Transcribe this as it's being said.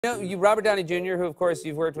You know, Robert Downey Jr., who of course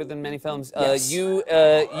you've worked with in many films. Yes. You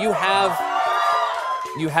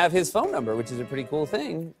have his phone number, which is a pretty cool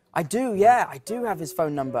thing. I do, yeah. I do have his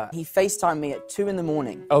phone number. He FaceTimed me at 2 in the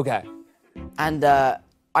morning. Okay. And I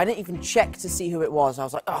didn't even check to see who it was. I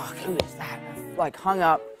was like, oh, who is that? I, like, hung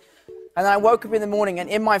up. And then I woke up in the morning, and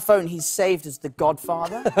in my phone, he's saved as the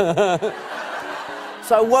Godfather.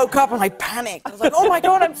 So I woke up and I panicked. I was like, oh my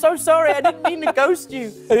God, I'm so sorry. I didn't mean to ghost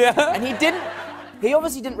you. Yeah. And he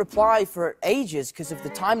obviously didn't reply for ages because of the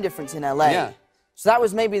time difference in LA. Yeah. So that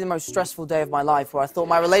was maybe the most stressful day of my life, where I thought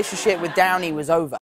my relationship with Downey was over.